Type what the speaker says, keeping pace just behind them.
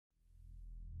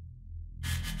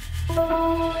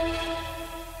Hi,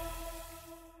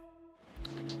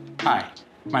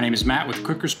 my name is Matt with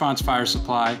Quick Response Fire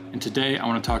Supply, and today I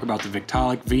want to talk about the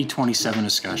Victaulic V27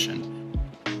 Escutcheon.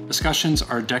 Escutcheons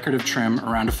are a decorative trim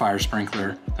around a fire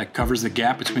sprinkler that covers the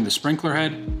gap between the sprinkler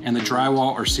head and the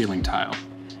drywall or ceiling tile.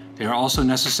 They are also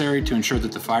necessary to ensure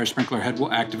that the fire sprinkler head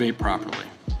will activate properly.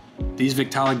 These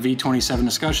Victaulic V27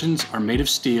 Escutcheons are made of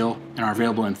steel and are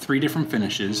available in 3 different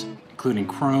finishes, including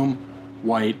chrome,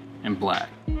 white, and black.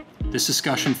 This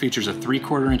escutcheon features a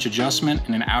 3/4 inch adjustment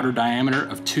and an outer diameter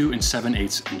of 2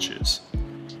 7/8 inches.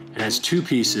 It has 2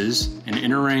 pieces, an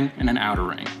inner ring and an outer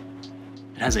ring.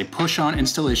 It has a push-on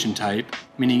installation type,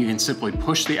 meaning you can simply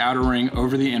push the outer ring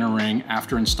over the inner ring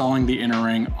after installing the inner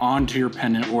ring onto your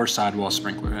pendant or sidewall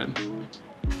sprinkler head.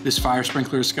 This fire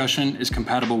sprinkler escutcheon is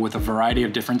compatible with a variety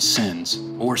of different SINs,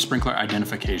 or sprinkler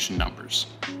identification numbers.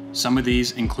 Some of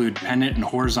these include pendant and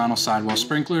horizontal sidewall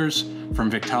sprinklers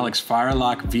from Victaulic's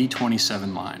Firelock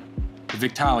V27 line. The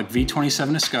Victaulic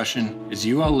V27 escutcheon is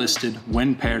UL listed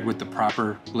when paired with the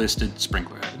proper listed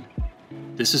sprinkler head.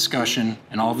 This escutcheon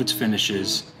and all of its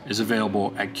finishes is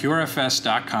available at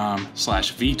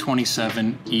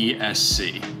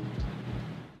QRFS.com/V27ESC.